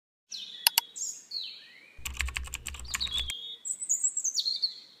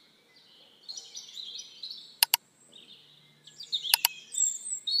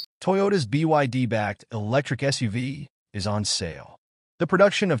Toyota's BYD-backed electric SUV is on sale. The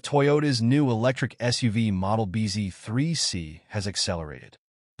production of Toyota's new electric SUV model BZ3C has accelerated.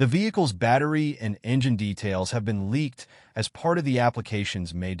 The vehicle's battery and engine details have been leaked as part of the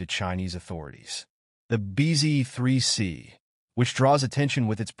applications made to Chinese authorities. The BZ3C, which draws attention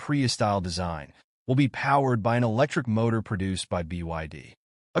with its Prius-style design, will be powered by an electric motor produced by BYD.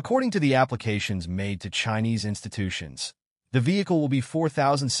 According to the applications made to Chinese institutions, the vehicle will be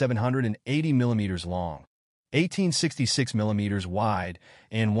 4,780 millimeters long, 1,866 millimeters wide,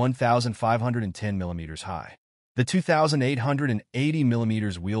 and 1,510 millimeters high. The 2,880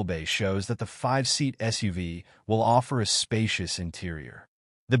 millimeters wheelbase shows that the 5-seat SUV will offer a spacious interior.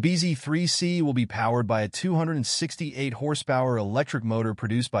 The BZ3C will be powered by a 268 horsepower electric motor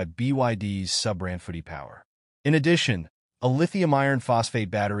produced by BYD's sub-brand Fudi Power. In addition, a lithium-iron-phosphate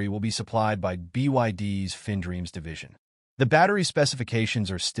battery will be supplied by BYD's FinDreams division. The battery specifications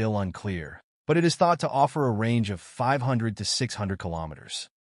are still unclear, but it is thought to offer a range of 500 to 600 kilometers.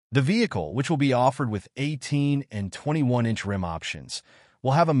 The vehicle, which will be offered with 18 and 21-inch rim options,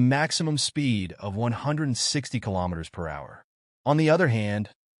 will have a maximum speed of 160 kilometers per hour. On the other hand,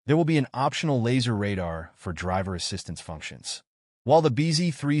 there will be an optional laser radar for driver assistance functions. While the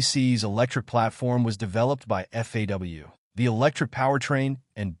BZ3C's electric platform was developed by FAW, the electric powertrain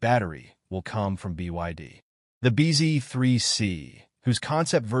and battery will come from BYD. The BZ3C, whose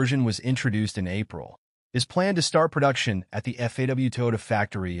concept version was introduced in April, is planned to start production at the FAW Toyota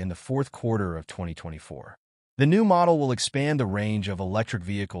factory in the fourth quarter of 2024. The new model will expand the range of electric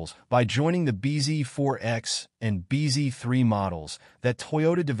vehicles by joining the BZ4X and BZ3 models that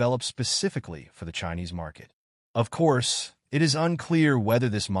Toyota developed specifically for the Chinese market. Of course, it is unclear whether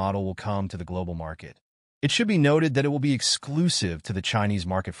this model will come to the global market. It should be noted that it will be exclusive to the Chinese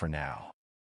market for now.